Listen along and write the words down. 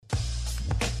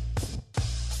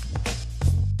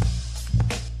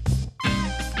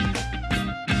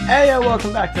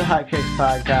Welcome back to the Hot Cakes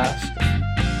Podcast.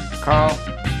 Carl,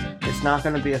 it's not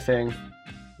going to be a thing.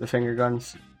 The finger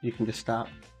guns, you can just stop.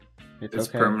 It's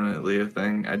okay. Permanently a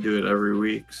thing. I do it every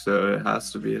week, so it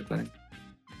has to be a thing.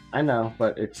 I know,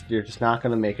 but you're just not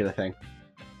going to make it a thing.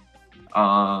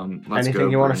 Let's Anything go,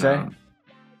 you want to say?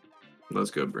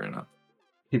 Let's go, Bruno.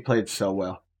 He played so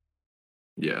well.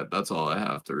 Yeah, that's all I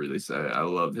have to really say. I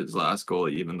love his last goal,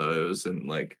 even though it was in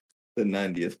like the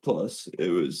 90th plus. It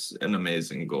was an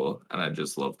amazing goal, and I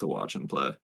just love to watch him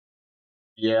play.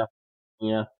 Yeah.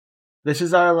 This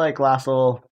is our last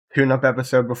little tune-up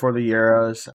episode before the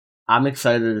Euros. I'm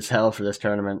excited as hell for this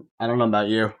tournament. I don't know about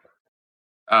you.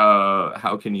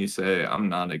 How can you say I'm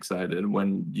not excited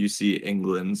when you see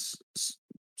England's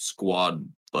squad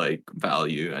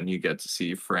value, and you get to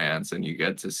see France, and you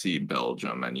get to see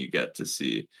Belgium, and you get to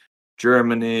see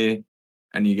Germany,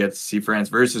 and you get to see France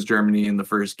versus Germany in the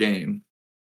first game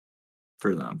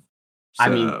for them. So, I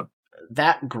mean,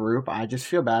 that group, I just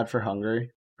feel bad for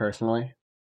Hungary, personally.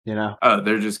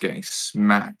 They're just getting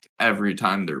smacked every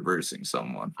time they're versing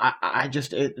someone.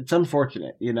 It's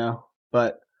unfortunate,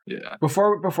 but yeah.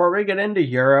 Before we get into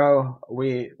Euro,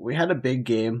 we had a big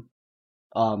game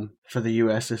for the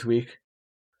US this week.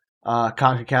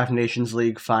 CONCACAF Nations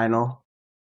League final.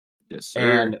 Yes, sir.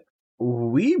 And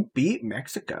we beat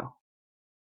Mexico.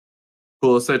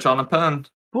 Pulisic on a pen.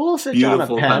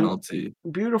 Beautiful penalty.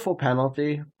 Beautiful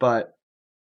penalty, but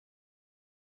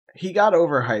he got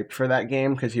overhyped for that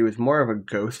game because he was more of a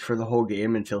ghost for the whole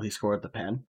game until he scored the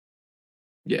pen.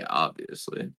 Yeah,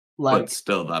 obviously. But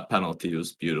still, that penalty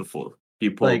was beautiful. He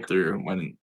pulled through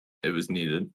when it was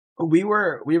needed. We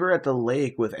were at the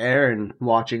lake with Aaron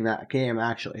watching that game,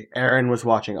 actually. Aaron was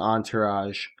watching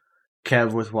Entourage,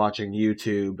 Kev was watching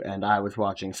YouTube, and I was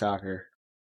watching soccer.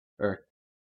 Or,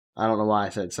 I don't know why I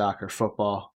said soccer,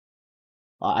 football.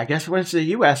 I guess when it's the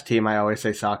US team, I always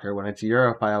say soccer. When it's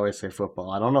Europe, I always say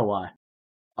football. I don't know why.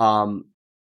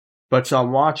 But so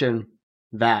I'm watching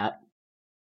that,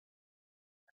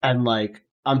 and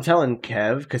I'm telling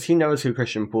Kev, because he knows who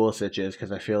Christian Pulisic is,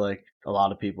 because I feel like a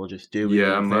lot of people just do.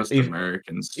 Yeah, most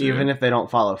Americans do. Even if they don't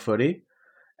follow footy.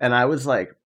 And I was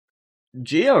like,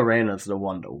 Gio Reyna's the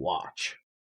one to watch,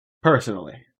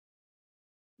 personally.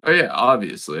 Oh, yeah,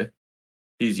 obviously.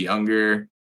 He's younger.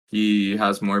 He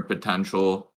has more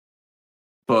potential.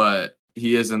 But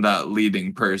he isn't that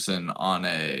leading person on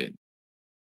a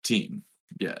team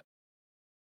yet.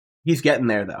 He's getting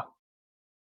there, though.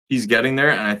 He's getting there,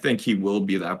 and I think he will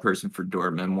be that person for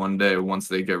Dortmund one day once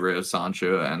they get rid of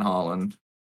Sancho and Haaland.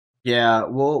 Yeah,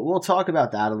 we'll talk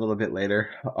about that a little bit later.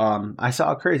 I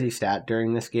saw a crazy stat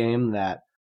during this game that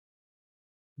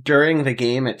during the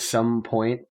game at some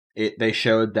point they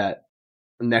showed that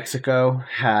Mexico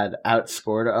had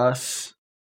outscored us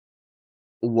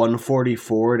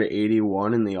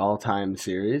 144-81 in the all-time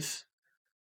series.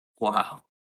 Wow.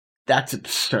 That's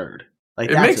absurd.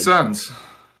 It makes sense.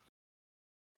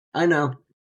 I know.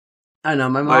 My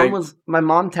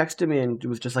mom texted me and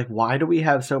was just like, why do we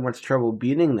have so much trouble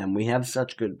beating them? We have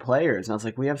such good players. And I was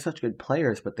like, we have such good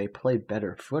players, but they play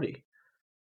better footy.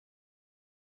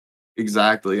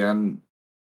 Exactly. And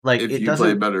if you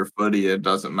play better footy, it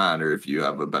doesn't matter if you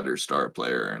have a better star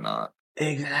player or not.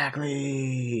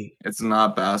 Exactly. It's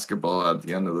not basketball at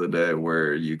the end of the day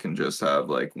where you can just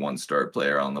have one star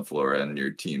player on the floor and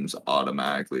your team's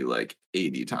automatically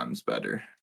 80 times better.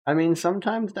 I mean,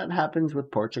 sometimes that happens with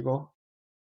Portugal.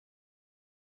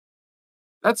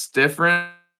 That's different.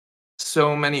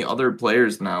 So many other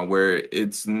players now where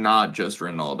it's not just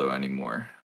Ronaldo anymore.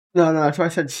 No, that's why I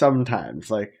said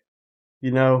sometimes.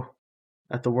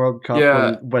 At the World Cup,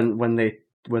 yeah. when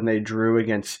they drew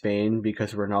against Spain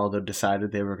because Ronaldo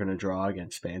decided they were going to draw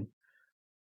against Spain.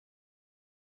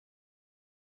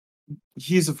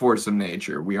 He's a force of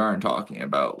nature. We aren't talking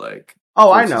about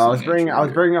Oh, I know. I was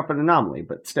bringing up an anomaly,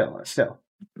 but still.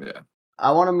 Yeah.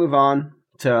 I want to move on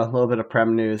to a little bit of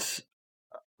Prem news.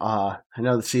 I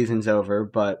know the season's over,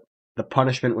 but the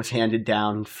punishment was handed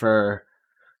down for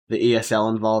the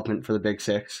ESL involvement for the Big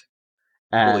Six.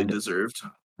 And fully deserved.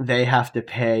 They have to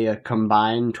pay a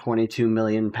combined £22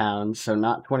 million, so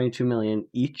not 22 million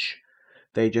each.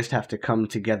 They just have to come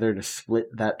together to split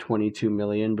that 22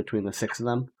 million between the six of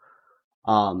them.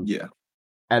 Yeah.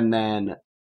 And then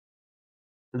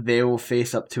they will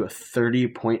face up to a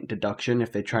 30-point deduction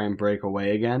if they try and break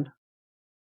away again.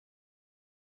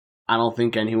 I don't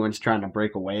think anyone's trying to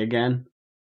break away again.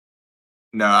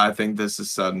 No, I think this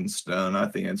is set in stone. I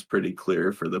think it's pretty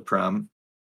clear for the Prem.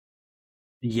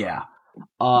 Yeah.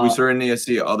 We certainly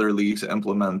see other leagues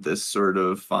implement this sort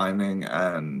of fining,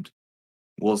 and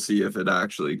we'll see if it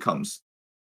actually comes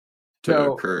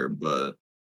to occur. But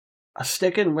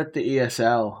Sticking with the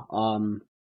ESL,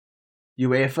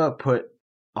 UEFA put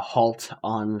a halt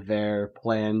on their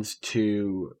plans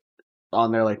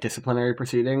on their disciplinary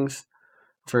proceedings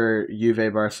for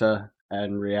Juve, Barca,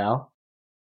 and Real.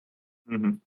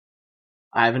 Mm-hmm.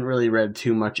 I haven't really read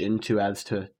too much into as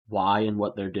to why and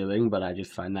what they're doing, but I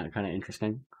just find that kind of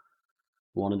interesting.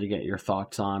 Wanted to get your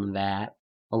thoughts on that.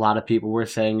 A lot of people were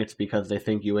saying it's because they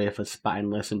think UEFA's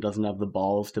spineless and doesn't have the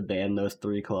balls to ban those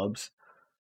 3 clubs.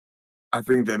 I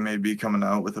think they may be coming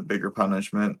out with a bigger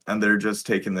punishment, and they're just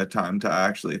taking the time to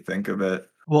actually think of it.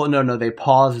 Well, no, they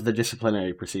paused the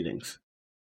disciplinary proceedings,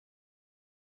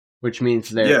 which means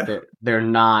they're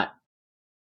not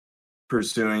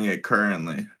pursuing it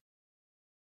currently.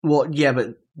 Well, yeah,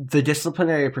 but the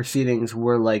disciplinary proceedings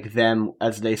were like them,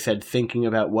 as they said, thinking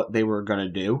about what they were going to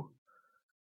do.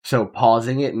 So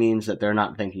pausing it means that they're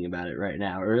not thinking about it right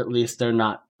now, or at least they're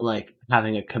not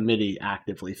having a committee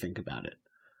actively think about it.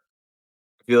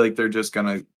 I feel like they're just going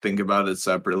to think about it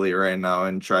separately right now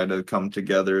and try to come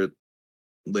together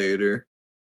later.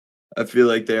 I feel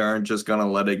like they aren't just going to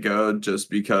let it go just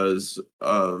because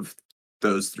of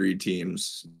those 3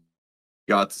 teams.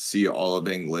 Got to see all of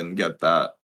England get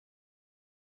that.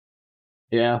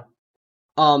 Yeah.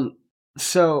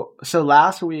 So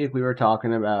last week we were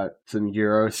talking about some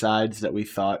Euro sides that we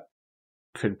thought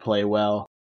could play well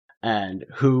and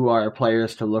who our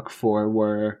players to look for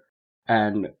were,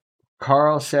 and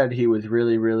Carl said he was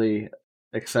really, really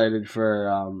excited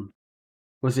for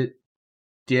was it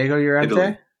Diego Llorente?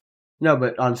 Italy. No,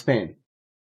 but on Spain.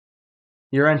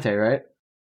 Llorente, right?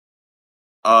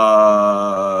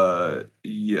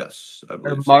 Yes, I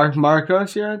believe so.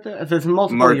 Marcos Llorente? There's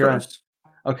multiple Llorente.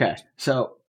 Okay,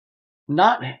 so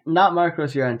not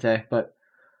Marcos Llorente, but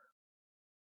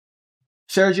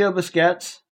Sergio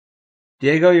Busquets,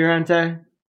 Diego Llorente.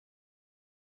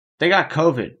 They got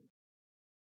COVID.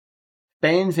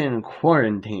 Spain's in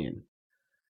quarantine.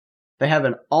 They have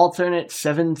an alternate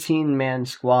 17-man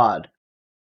squad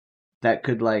that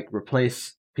could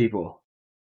replace people.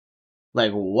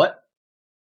 What?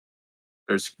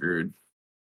 They're screwed.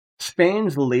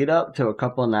 Spain's lead up to a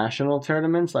couple of national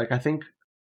tournaments, I think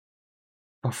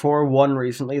before one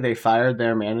recently, they fired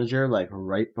their manager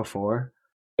right before.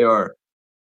 They are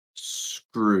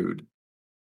screwed.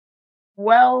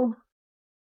 Well,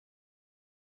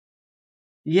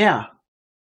 yeah.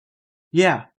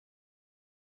 Yeah,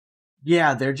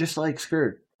 they're just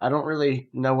screwed. I don't really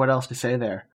know what else to say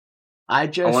there. I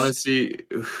want to see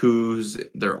who's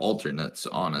their alternates,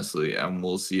 honestly, and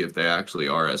we'll see if they actually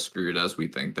are as screwed as we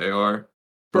think they are.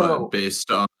 But based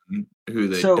on who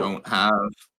they don't have.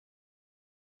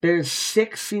 There's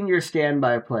 6 senior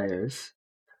standby players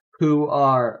who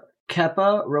are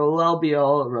Kepa, Raul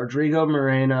Albiol, Rodrigo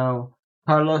Moreno,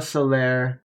 Carlos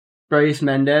Soler, Brais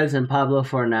Mendes, and Pablo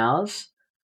Fornals.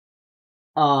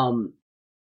 Oh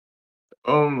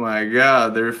my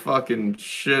god, they're fucking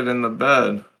shit in the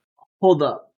bed. Hold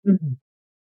up.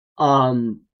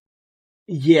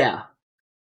 Yeah.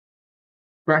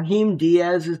 Brahim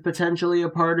Diaz is potentially a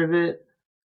part of it.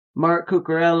 Marc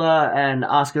Cucurella and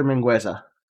Oscar Mingueza.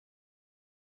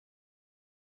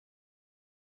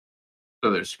 So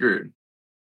they're screwed.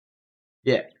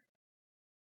 Yeah.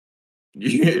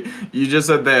 You just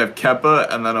said they have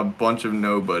Kepa and then a bunch of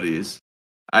nobodies.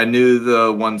 I knew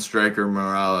the one striker,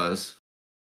 Morales.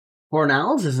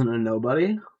 Fornals isn't a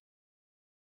nobody.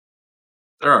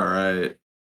 They're alright.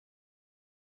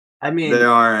 I mean, they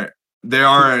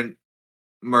aren't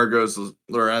Marcos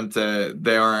Llorente.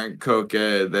 They aren't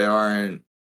Koke. They aren't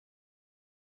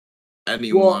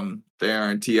anyone. Well, they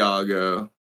aren't Thiago.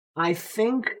 I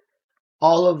think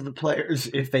all of the players,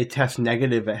 if they test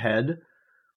negative ahead,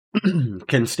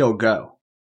 can still go.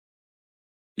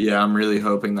 Yeah, I'm really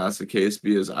hoping that's the case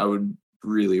because I would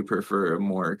really prefer a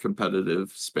more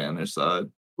competitive Spanish side.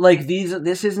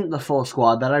 This isn't the full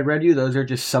squad that I read you. Those are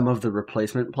just some of the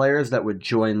replacement players that would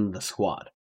join the squad.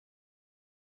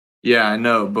 Yeah, I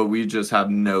know, but we just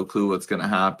have no clue what's going to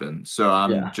happen. So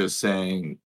I'm just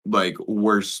saying,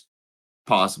 worst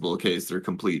possible case, they're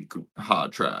complete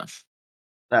hot trash.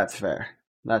 That's fair.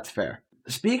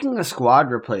 Speaking of squad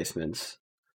replacements,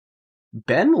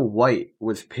 Ben White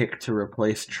was picked to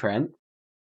replace Trent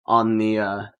on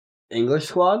the English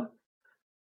squad.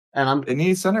 And they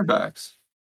need center backs.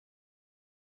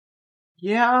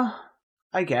 Yeah,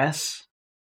 I guess.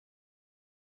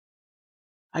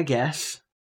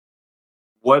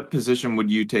 What position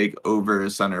would you take over a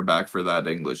center back for that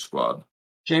English squad?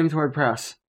 James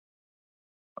Ward-Prowse.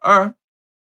 Alright.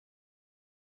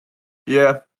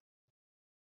 Yeah.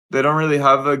 They don't really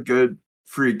have a good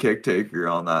free kick taker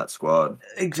on that squad.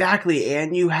 Exactly,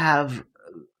 and you have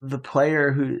the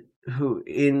player who who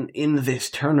in this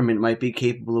tournament might be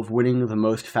capable of winning the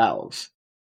most fouls.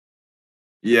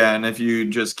 Yeah, and if you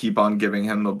just keep on giving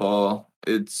him the ball,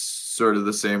 it's sort of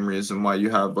the same reason why you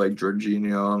have like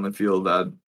Jorginho on the field at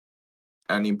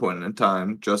any point in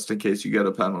time, just in case you get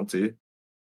a penalty.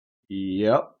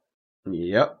 Yep.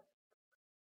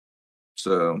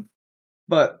 So,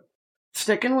 but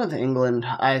sticking with England,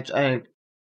 I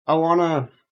wanna.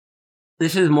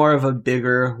 This is more of a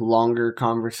bigger, longer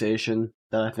conversation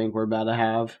that I think we're about to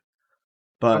have.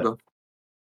 But okay.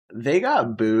 They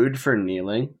got booed for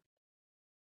kneeling.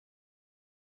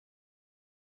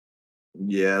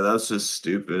 Yeah, that's just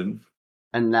stupid.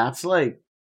 And that's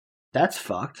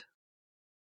fucked.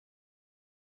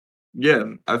 Yeah,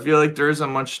 I feel like there isn't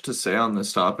much to say on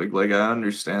this topic. Like, I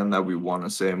understand that we want to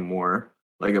say more,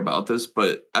 like, about this,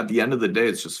 but at the end of the day,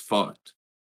 it's just fucked.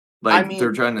 Like,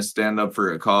 they're trying to stand up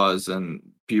for a cause, and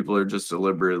people are just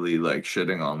deliberately, like,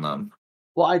 shitting on them.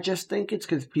 Well, I just think it's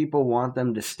because people want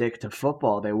them to stick to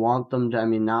football. They want them to,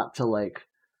 not to, like,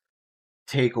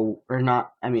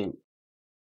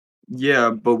 Yeah,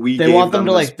 but we they gave want them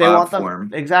them to, this like, they want them,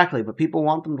 platform. exactly, but people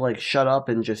want them to, like, shut up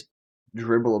and just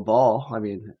dribble a ball. I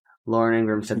mean, Lauren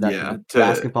Ingram said that Yeah, to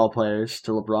basketball players,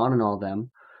 to LeBron and all them,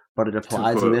 but it to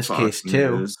applies in quote this Fox case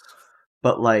too. News.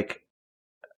 But, like,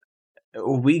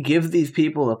 we give these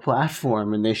people a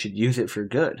platform and they should use it for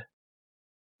good.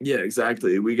 Yeah,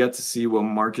 exactly. We get to see what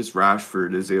Marcus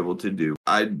Rashford is able to do.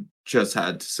 I just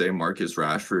had to say Marcus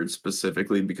Rashford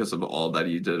specifically because of all that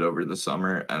he did over the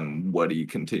summer and what he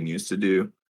continues to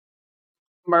do.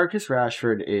 Marcus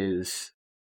Rashford is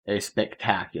a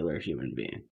spectacular human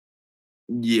being.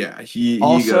 Yeah, he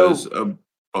goes above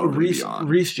and beyond.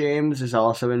 Reece James is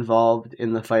also involved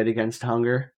in the fight against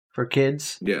hunger for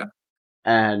kids. Yeah.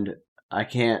 And I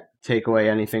can't take away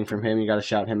anything from him. You got to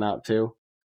shout him out too.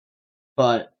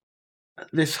 But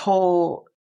this whole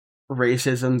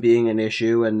racism being an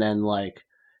issue and then, like,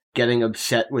 getting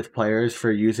upset with players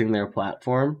for using their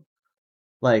platform,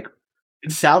 like,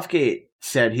 Southgate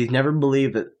said he's never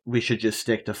believed that we should just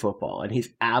stick to football, and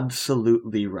he's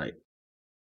absolutely right.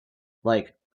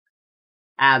 Like,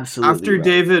 absolutely after right.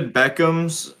 David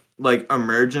Beckham's like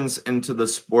emergence into the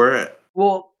sport.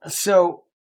 Well, so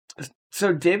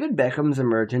David Beckham's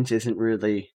emergence isn't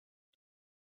really.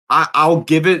 I'll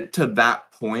give it to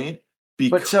that point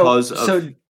because so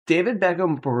David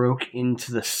Beckham broke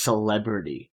into the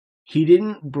celebrity. He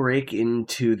didn't break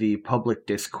into the public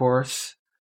discourse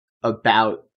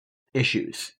about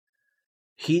issues.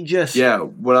 He just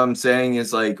what I'm saying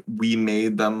is, like, we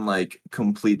made them like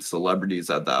complete celebrities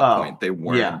at that point. They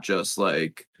weren't just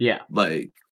like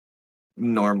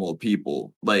normal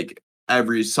people. Like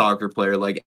every soccer player,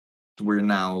 like, we're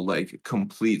now like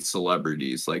complete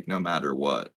celebrities, like no matter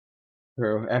what.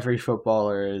 True. Every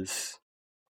footballer is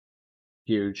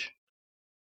huge.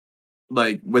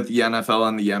 Like with the NFL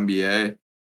and the NBA,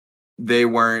 they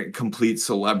weren't complete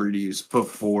celebrities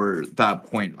before that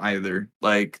point either.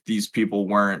 Like these people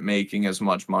weren't making as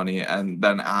much money, and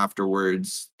then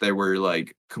afterwards they were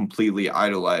like completely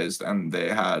idolized, and they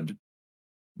had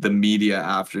the media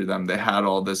after them. They had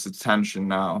all this attention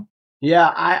now. Yeah,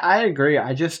 I agree.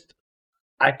 I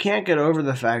can't get over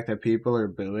the fact that people are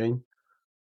booing.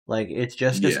 Like, it's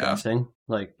just disgusting.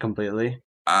 Like, completely.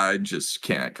 I just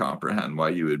can't comprehend why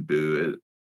you would boo it,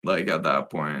 like, at that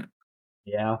point.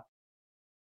 Yeah.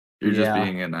 You're just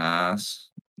being an ass.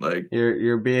 Like,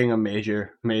 you're being a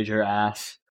major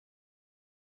ass.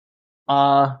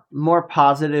 More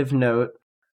positive note.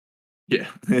 Yeah.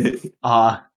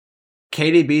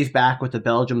 KDB's back with the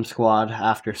Belgium squad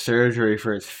after surgery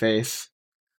for his face.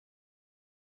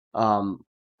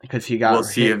 Because he got. We'll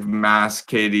see if mass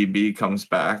KDB comes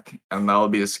back, and that'll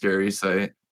be a scary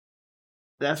sight.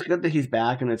 That's good that he's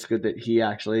back, and it's good that he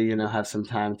actually, has some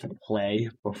time to play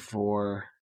before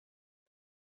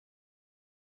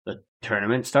the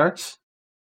tournament starts.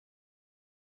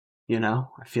 I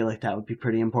feel like that would be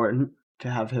pretty important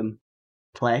to have him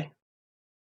play.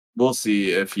 We'll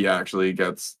see if he actually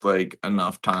gets like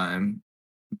enough time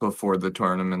before the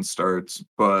tournament starts.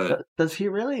 But does he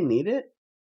really need it?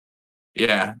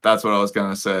 Yeah, that's what I was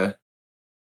gonna say.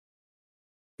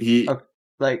 He's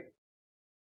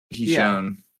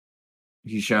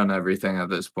shown everything at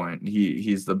this point.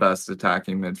 He's the best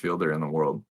attacking midfielder in the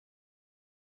world.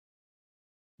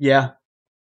 Yeah,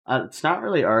 it's not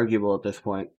really arguable at this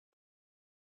point.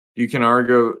 You can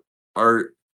argue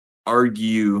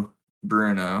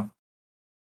Bruno.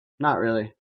 Not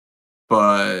really.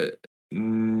 But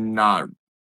not,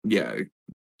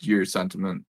 your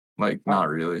sentiment, like, not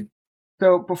really.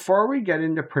 So before we get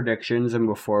into predictions and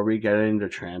before we get into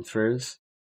transfers,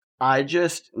 I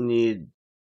just need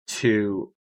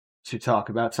to to talk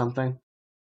about something?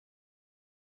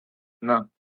 No.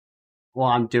 Well,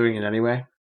 I'm doing it anyway.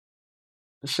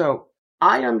 So,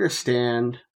 I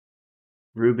understand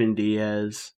Ruben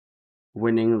Diaz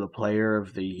winning the Player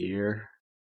of the Year.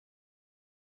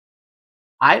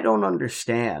 I don't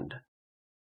understand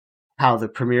how the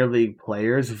Premier League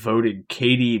players voted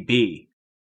KDB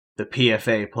the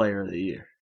PFA Player of the Year.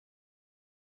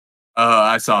 Oh,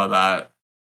 I saw that.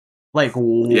 Like,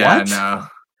 what? Yeah, no.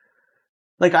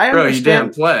 Like, I understand. Bro, you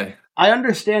didn't play. I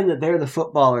understand that they're the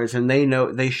footballers and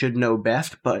they should know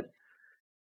best, but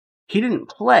he didn't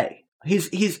play.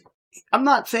 I'm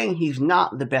not saying he's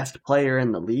not the best player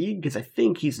in the league, because I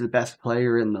think he's the best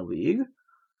player in the league.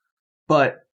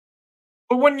 But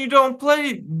when you don't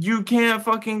play, you can't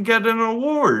fucking get an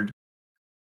award.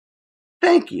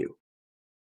 Thank you.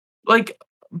 Like,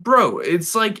 bro,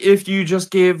 it's like if you just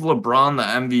gave LeBron the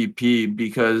MVP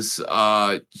because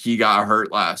he got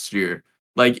hurt last year.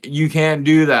 Like, you can't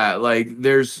do that. Like,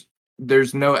 there's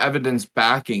no evidence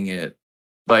backing it,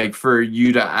 like, for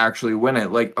you to actually win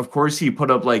it. Like, of course he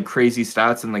put up like crazy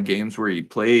stats in the games where he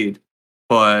played,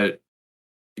 but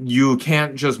you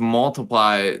can't just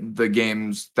multiply the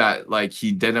games that like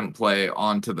he didn't play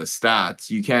onto the stats.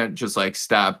 You can't just like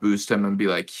stat boost him and be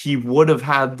like, he would have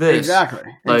had this. Exactly.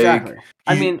 Like,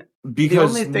 I mean,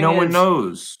 because no one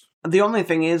knows. The only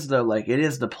thing is, though, like, it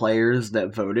is the players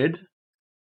that voted.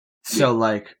 So,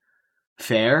 like,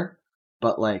 fair,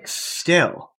 but like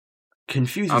still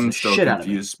confuses the shit out of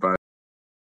me.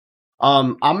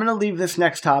 I'm gonna leave this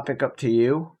next topic up to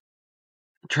you.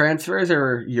 Transfers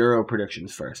or Euro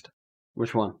predictions first?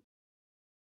 Which one?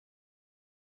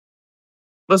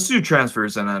 Let's do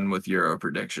transfers and end with Euro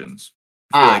predictions.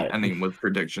 I feel like ending with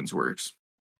predictions works.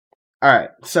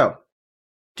 Alright, so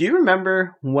do you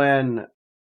remember when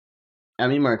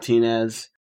Emi Martinez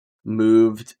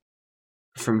moved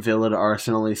from Villa to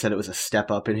Arsenal? He said it was a step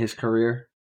up in his career.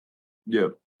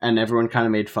 Yep. And everyone kind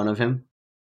of made fun of him.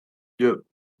 Yep.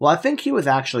 Well, I think he was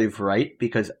actually right,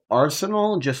 because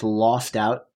Arsenal just lost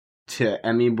out to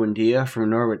Emi Buendia from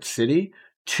Norwich City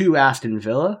to Aston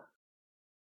Villa,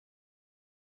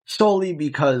 solely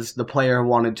because the player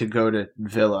wanted to go to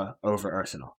Villa over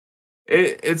Arsenal.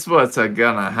 It's what's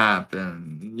gonna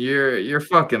happen. You're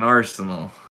fucking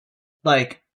Arsenal.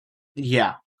 Like,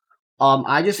 yeah.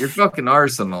 You're fucking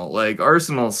Arsenal. Like,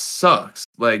 Arsenal sucks.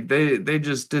 Like, they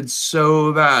just did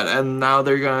so bad, and now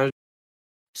they're gonna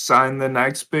sign the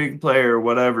next big player,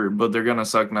 whatever, but they're gonna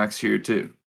suck next year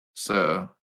too. So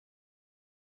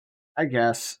I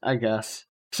guess.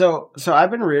 So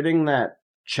I've been reading that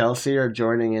Chelsea are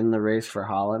joining in the race for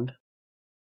Haaland.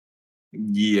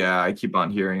 Yeah, I keep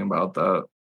on hearing about that.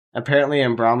 Apparently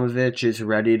Abramovich is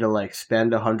ready to like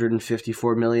spend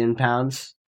 £154 million.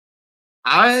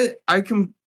 I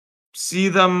can see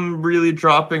them really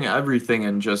dropping everything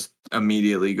and just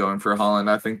immediately going for Haaland.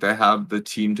 I think they have the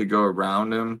team to go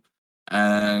around him,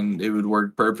 and it would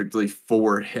work perfectly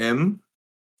for him.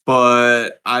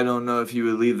 But I don't know if he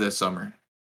would leave this summer.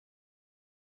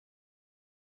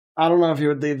 I don't know if he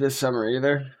would leave this summer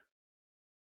either.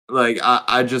 Like,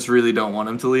 I just really don't want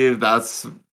him to leave. That's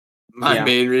my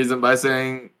main reason by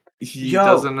saying he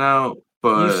doesn't know.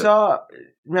 But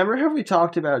remember how we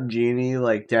talked about Genie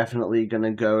like definitely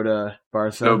gonna go to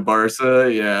Barca? No,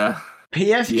 Barca, yeah.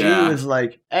 PSG was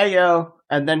like, hey yo,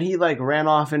 and then he like ran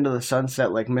off into the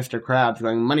sunset like Mr. Krabs,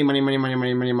 going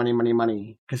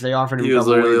money, because they offered him. He was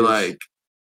literally like,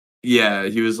 yeah,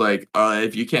 he was like,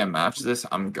 if you can't match this,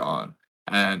 I'm gone.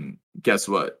 And guess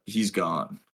what? He's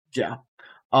gone. Yeah.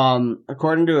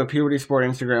 According to a Puberty Sport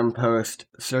Instagram post,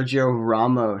 Sergio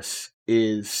Ramos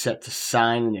is set to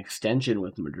sign an extension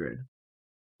with Madrid.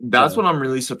 That's what I'm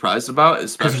really surprised about,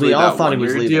 especially we all thought he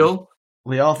was leaving. Deal.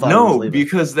 We all thought he was leaving.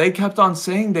 Because they kept on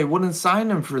saying they wouldn't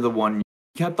sign him for the 1 year.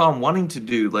 He kept on wanting to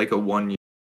do like a 1 year.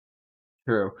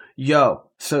 True. Yo,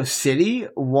 so City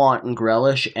want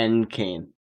Grealish and Kane.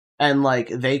 And like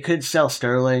they could sell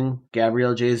Sterling,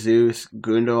 Gabriel Jesus,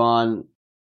 Gundogan,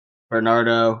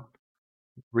 Bernardo,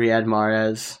 Riyad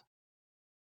Mahrez.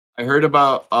 I heard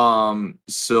about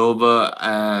Silva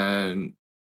and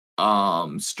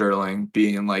Sterling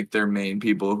being like their main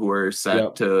people who are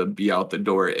set to be out the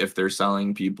door if they're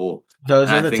selling people. Those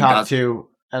are the top two,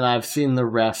 and I've seen the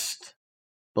rest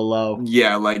below.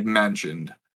 Yeah, like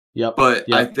mentioned. Yep.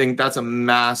 But I think that's a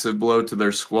massive blow to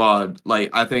their squad. Like,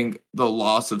 I think the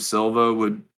loss of Silva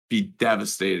would be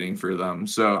devastating for them.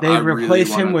 So they'd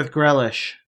replace him with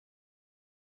Grealish.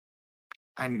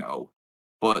 I know,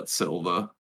 but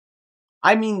Silva.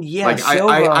 I mean, yeah, like,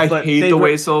 Silva. I hate the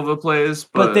way Silva plays,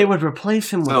 but they would replace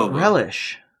him with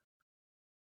Grealish.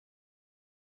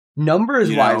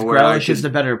 Numbers-wise, Grealish is the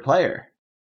better player.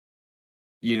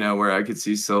 You know where I could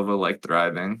see Silva like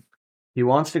thriving? He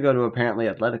wants to go to apparently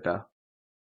Atletico.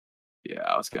 Yeah,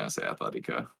 I was gonna say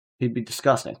Atletico. He'd be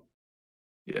disgusting.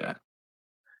 Yeah.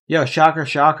 Yo, shocker,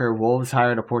 shocker. Wolves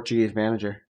hired a Portuguese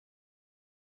manager.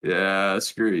 Yeah,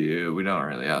 screw you. We don't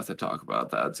really have to talk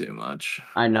about that too much.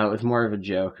 I know, it was more of a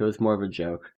joke.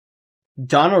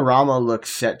 Donnarumma looks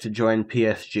set to join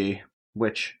PSG,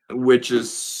 which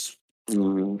is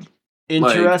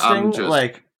interesting.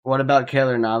 Like, what about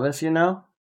Keylor Navas, you know?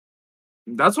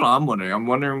 That's what I'm wondering. I'm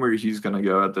wondering where he's gonna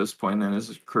go at this point in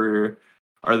his career.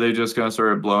 Are they just gonna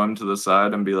sort of blow him to the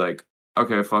side and be like,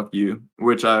 okay, fuck you,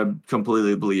 which I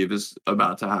completely believe is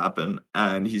about to happen,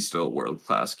 and he's still a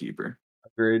world-class keeper.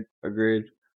 Agreed.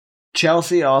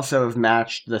 Chelsea also have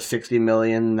matched the 60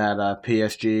 million that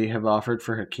PSG have offered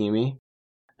for Hakimi,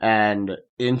 and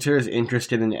Inter is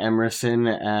interested in Emerson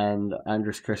and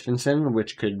Andres Christensen,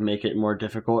 which could make it more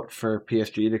difficult for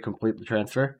PSG to complete the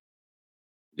transfer.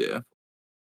 Yeah.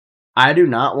 I do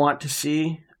not want to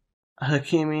see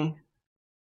Hakimi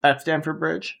at Stamford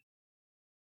Bridge.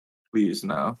 Please,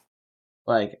 no.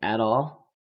 Like, at all.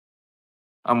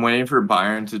 I'm waiting for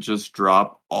Bayern to just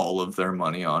drop all of their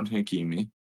money on Hakimi.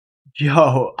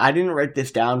 Yo, I didn't write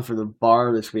this down for the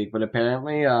bar this week, but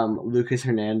apparently Lucas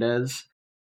Hernandez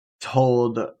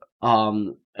told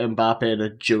Mbappe to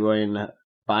join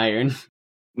Bayern.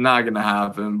 Not gonna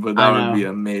happen, but that would be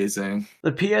amazing.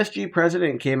 The PSG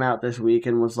president came out this week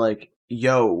and was like,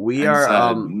 "Yo, we are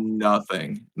said,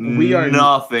 nothing.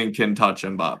 Nothing can touch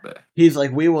Mbappe." He's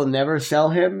like, "We will never sell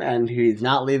him, and he's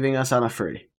not leaving us on a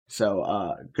free.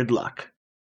 So, good luck."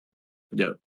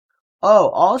 Yep. Oh,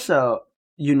 also,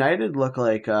 United look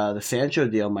like the Sancho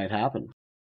deal might happen.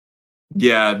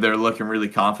 Yeah, they're looking really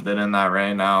confident in that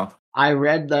right now. I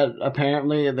read that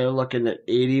apparently they're looking at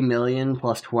 80 million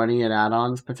plus 20 in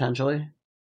add-ons potentially.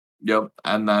 Yep,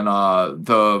 and then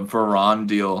the Varane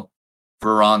deal,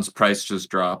 Varane's price just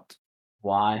dropped.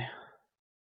 Why?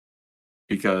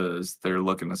 Because they're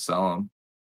looking to sell him.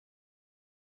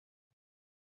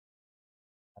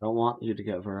 I don't want you to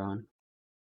get Varane.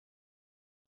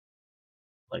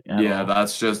 Like, yeah, all.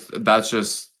 that's just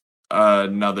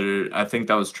another. I think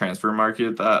that was Transfer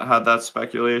Market that had that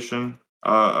speculation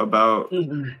about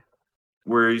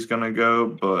where he's gonna go,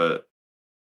 but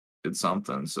it's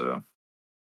something. So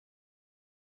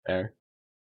fair.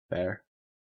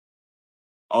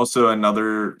 Also,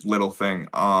 another little thing.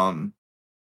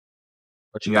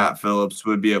 Matt Phillips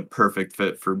would be a perfect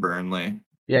fit for Burnley.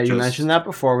 Yeah, you mentioned that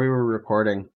before we were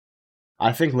recording.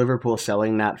 I think Liverpool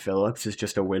selling Nat Phillips is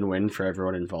just a win-win for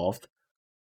everyone involved.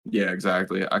 Yeah,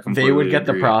 exactly. I completely They would get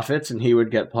agree. the profits, and he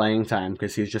would get playing time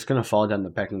because he's just going to fall down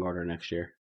the pecking order next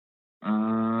year.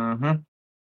 And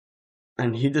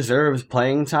he deserves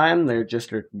playing time.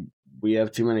 We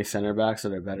have too many center backs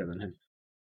that are better than him.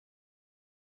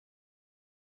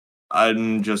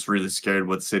 I'm just really scared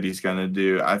what City's going to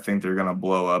do. I think they're going to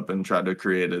blow up and try to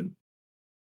create an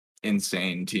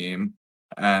insane team.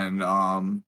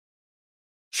 And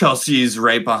Chelsea's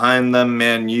right behind them,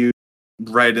 Man U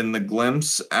right in the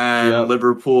glimpse, and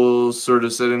Liverpool's sort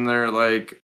of sitting there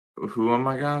like, who am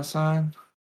I going to sign?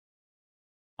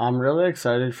 I'm really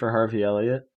excited for Harvey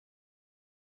Elliott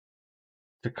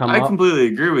to come up. I completely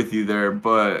agree with you there,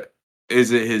 but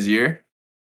is it his year?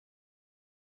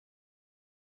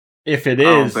 If it is,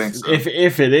 I don't think so.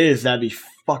 If it is, that'd be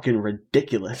fucking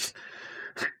ridiculous.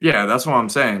 Yeah, that's what I'm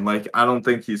saying. Like, I don't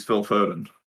think he's Phil Foden.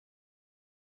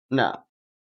 No.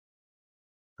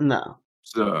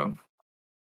 So,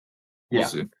 we'll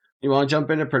see. You want to jump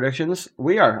into predictions?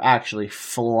 We are actually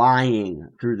flying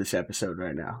through this episode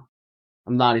right now.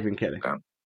 I'm not even kidding.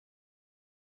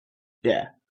 Yeah.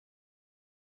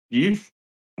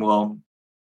 Well,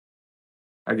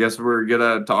 I guess we're good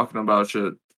at talking about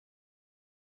shit.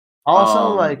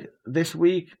 Also, like, this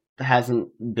week there hasn't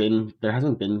been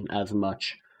as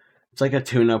much. It's like a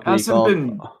tune-up week.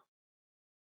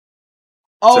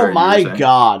 Oh my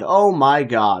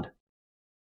god!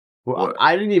 Well,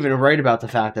 I didn't even write about the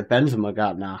fact that Benzema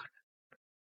got knocked.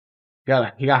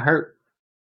 He got hurt.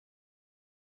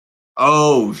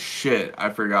 Oh shit!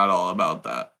 I forgot all about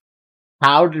that.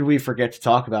 How did we forget to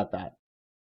talk about that?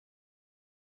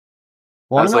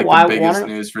 That's like the biggest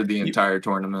news for the entire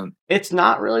tournament. It's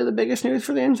not really the biggest news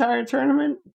for the entire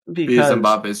tournament because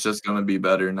Mbappe is just going to be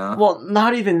better now. Well,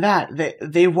 not even that.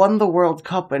 They won the World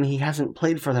Cup and he hasn't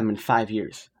played for them in 5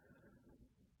 years.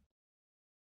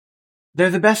 They're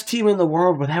the best team in the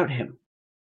world without him.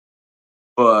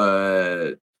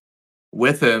 But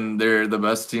with him, they're the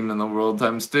best team in the world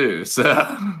times 2. So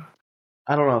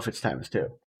I don't know if it's times 2.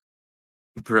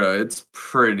 Bro, it's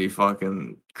pretty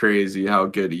fucking crazy how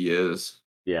good he is.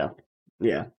 Yeah.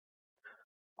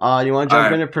 You want to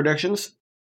jump into predictions?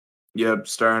 Yep,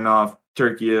 starting off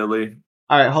Turkey, Italy.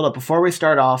 All right, hold up. Before we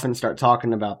start off and start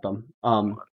talking about them,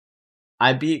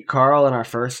 I beat Carl in our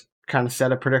first kind of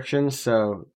set of predictions,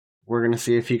 so we're gonna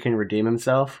see if he can redeem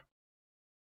himself.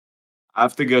 I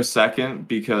have to go second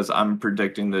because I'm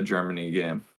predicting the Germany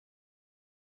game.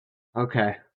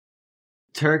 Okay.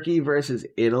 Turkey versus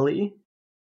Italy.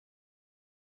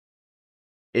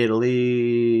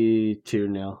 Italy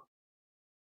 2-0.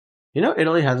 You know,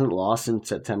 Italy hasn't lost since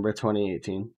September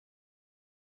 2018.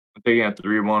 I'm taking a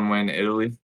 3-1 win,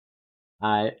 Italy.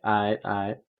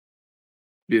 I.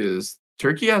 Because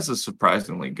Turkey has a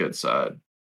surprisingly good side.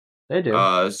 They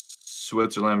do.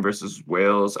 Switzerland versus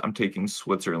Wales. I'm taking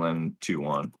Switzerland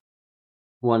 2-1.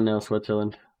 1-0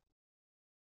 Switzerland.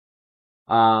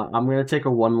 I'm going to take a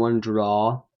 1-1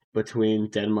 draw between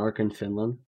Denmark and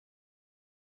Finland.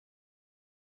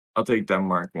 I'll take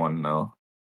Denmark 1-0.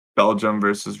 Belgium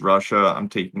versus Russia. I'm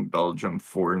taking Belgium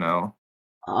 4-0.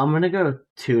 I'm going to go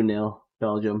 2-0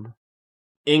 Belgium.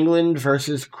 England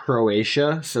versus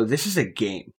Croatia. So this is a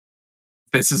game.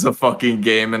 This is a fucking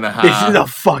game and a half. This is a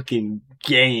fucking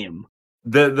game.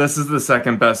 This is the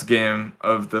second best game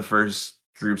of the first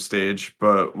group stage,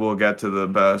 but we'll get to the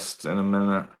best in a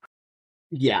minute.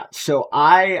 Yeah, so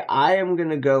I am going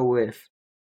to go with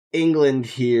England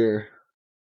here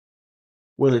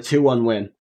with a 2-1 win.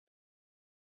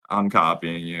 I'm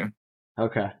copying you.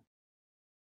 Okay.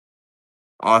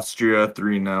 Austria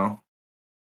 3-0.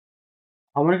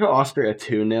 I'm going to go Austria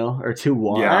 2-0 or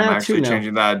 2-1. Yeah, I'm actually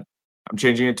changing that. I'm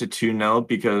changing it to 2-0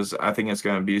 because I think it's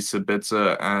going to be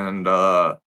Sabitzer and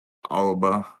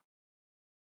Alaba.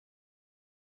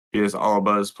 Because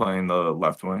Alaba is playing the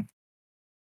left wing.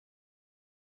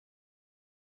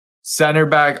 Center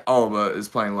back Alaba is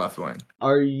playing left wing.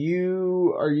 Are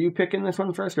you picking this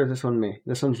one first or is this one me?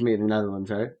 This one's me, the Netherlands,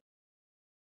 right?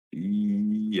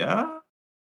 Yeah.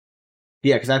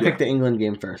 Yeah, because I picked the England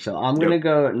game first. So I'm going to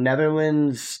go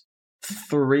Netherlands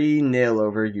 3-0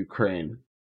 over Ukraine.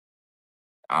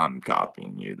 I'm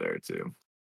copying you there too.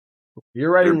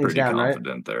 You're writing these down, right? Pretty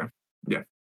confident there. Yeah.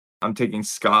 I'm taking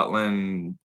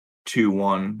Scotland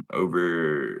 2-1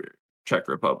 over Czech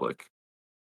Republic.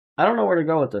 I don't know where to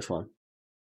go with this one.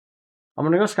 I'm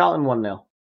going to go Scotland 1-0.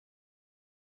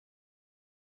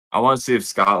 I want to see if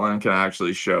Scotland can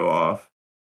actually show off.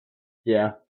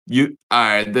 Yeah. All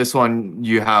right, this one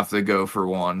you have to go for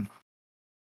 1.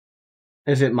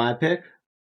 Is it my pick?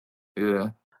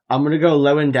 Yeah. I'm going to go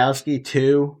Lewandowski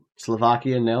 2,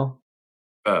 Slovakia 0.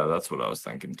 That's what I was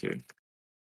thinking too.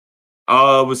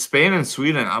 With Spain and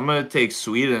Sweden, I'm going to take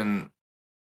Sweden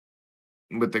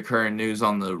with the current news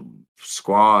on the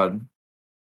squad.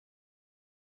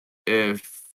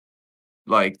 If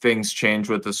like things change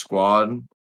with the squad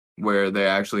where they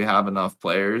actually have enough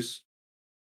players,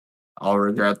 I'll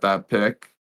regret that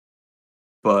pick.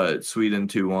 But Sweden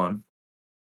 2-1.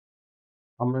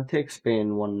 I'm going to take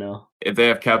Spain 1-0. If they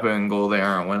have Kepa in goal, they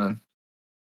aren't winning.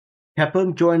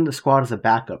 Kepa joined the squad as a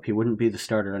backup. He wouldn't be the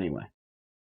starter anyway.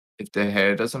 If De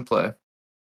Gea doesn't play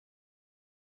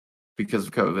because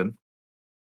of COVID.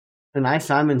 And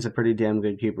Simon's a pretty damn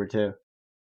good keeper too.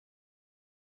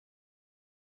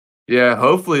 Yeah,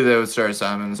 hopefully they would start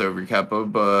Simons over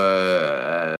Kepa,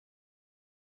 but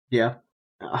yeah.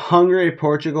 Hungary,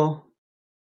 Portugal.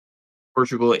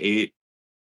 Portugal 8.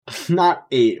 Not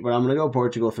 8, but I'm gonna go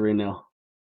Portugal 3-0.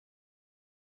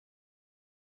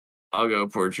 I'll go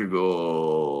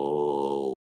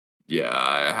Portugal. Yeah,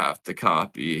 I have to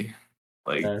copy.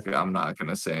 Like, okay. I'm not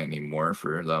gonna say any more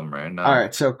for them right now. All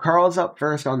right, so Carl's up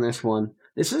first on this one.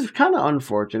 This is kind of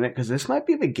unfortunate because this might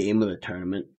be the game of the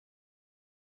tournament.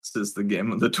 This is the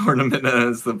game of the tournament, and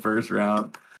it's the first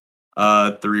round.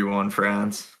 3-1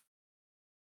 France.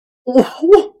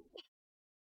 What?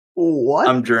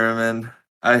 I'm German.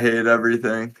 I hate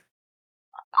everything.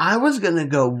 I was gonna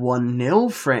go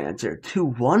 1-0 France or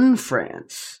 2-1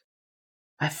 France.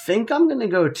 I think I'm gonna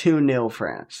go 2-0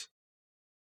 France.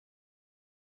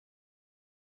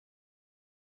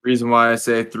 Reason why I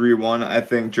say 3-1, I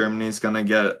think Germany's gonna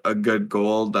get a good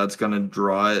goal that's gonna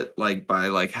draw it like by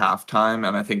like halftime,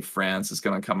 and I think France is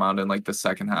gonna come out in like the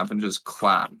second half and just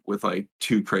clap with like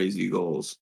 2 crazy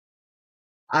goals.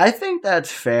 I think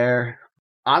that's fair.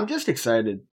 I'm just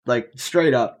excited. Like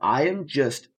straight up, I am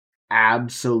just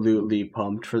absolutely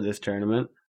pumped for this tournament.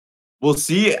 We'll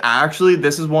see. Actually,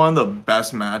 this is one of the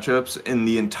best matchups in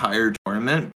the entire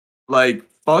tournament. Like,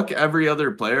 fuck every other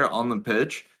player on the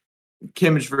pitch.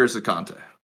 Kimmich versus Conte.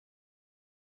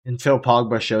 Until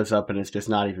Pogba shows up and it's just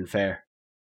not even fair.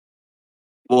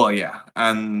 Well, yeah.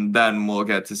 And then we'll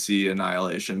get to see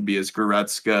annihilation because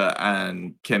Goretzka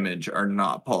and Kimmich are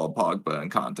not Paul Pogba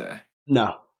and Conte.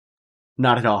 No.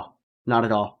 Not at all. Not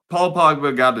at all. Paul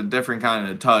Pogba got a different kind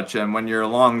of touch, and when you're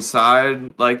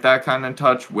alongside like that kind of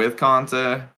touch with Conte,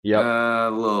 a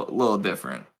little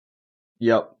different.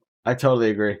 Yep. I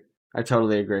totally agree.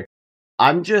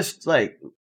 I'm just like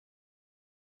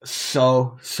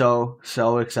so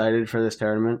excited for this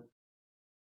tournament.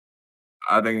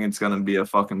 I think it's gonna be a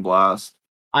fucking blast.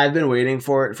 I've been waiting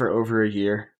for it for over a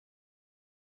year.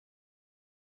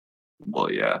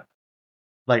 Well, yeah.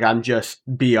 Like, I'm just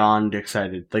beyond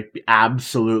excited. Like,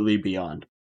 absolutely beyond.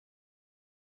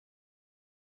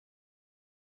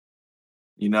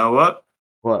 You know what?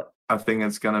 What? I think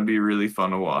it's gonna be really fun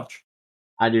to watch.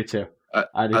 I do too.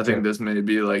 I think this may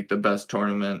be like the best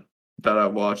tournament that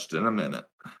I've watched in a minute.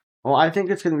 Well, I think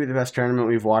it's going to be the best tournament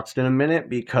we've watched in a minute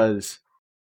because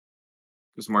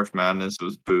March Madness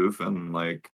was boof and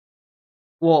like.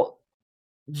 Well,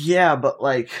 yeah, but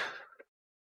like,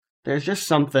 there's just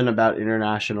something about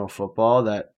international football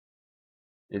that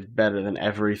is better than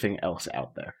everything else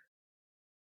out there.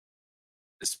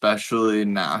 Especially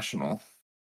national.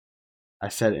 I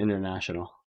said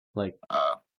international. Like,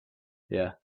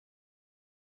 yeah.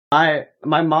 My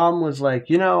mom was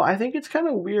like, I think it's kind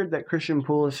of weird that Christian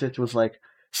Pulisic was like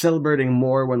celebrating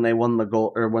more when they won the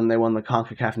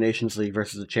CONCACAF Nations League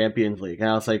versus the Champions League. And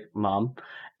I was like, Mom,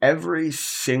 every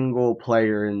single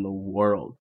player in the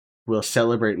world will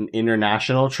celebrate an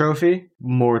international trophy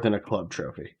more than a club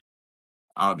trophy.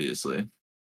 Obviously.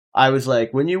 I was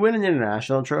like, when you win an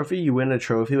international trophy, you win a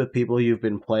trophy with people you've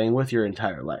been playing with your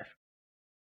entire life.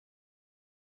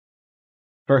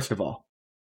 First of all.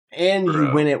 And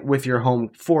you win it with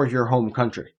for your home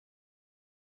country.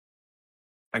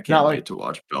 I can't wait to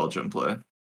watch Belgium play.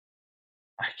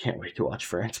 I can't wait to watch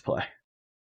France play.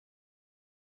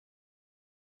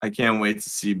 I can't wait to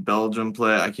see Belgium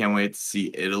play. I can't wait to see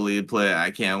Italy play.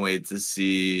 I can't wait to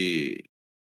see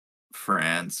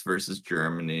France versus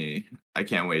Germany. I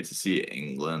can't wait to see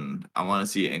England. I want to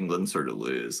see England sort of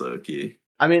lose, low-key.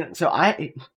 I mean,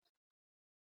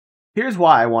 here's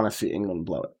why I want to see England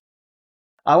blow it.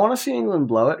 I want to see England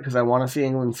blow it because I want to see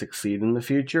England succeed in the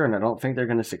future, and I don't think they're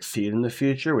going to succeed in the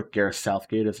future with Gareth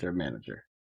Southgate as their manager.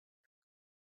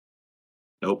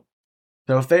 Nope.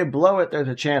 So if they blow it, there's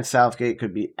a chance Southgate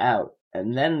could be out,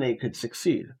 and then they could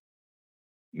succeed.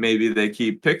 Maybe they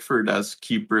keep Pickford as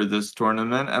keeper this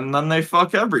tournament, and then they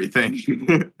fuck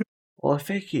everything. Well, if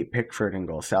they keep Pickford in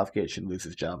goal, Southgate should lose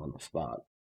his job on the spot.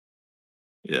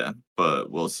 Yeah,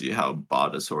 but we'll see how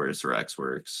Botosaurus Rex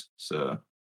works. So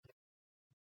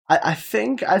I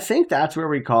think that's where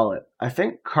we call it. I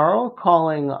think Carl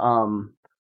calling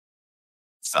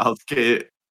Southgate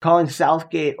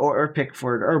or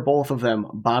Pickford or both of them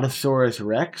Botosaurus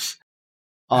Rex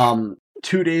 2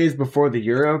 days before the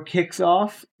Euro kicks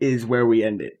off is where we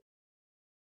end it.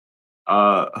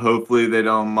 Hopefully they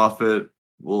don't muff it.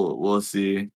 We'll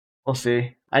see. We'll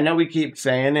see. I know we keep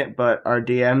saying it, but our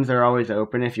DMs are always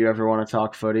open if you ever want to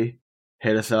talk footy.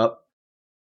 Hit us up.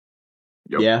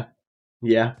 Yep.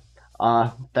 Yeah.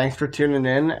 Thanks for tuning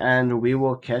in, and we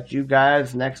will catch you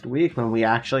guys next week when we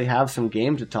actually have some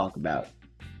games to talk about.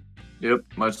 Yep.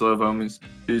 Much love, homies.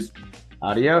 Peace.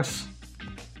 Adios.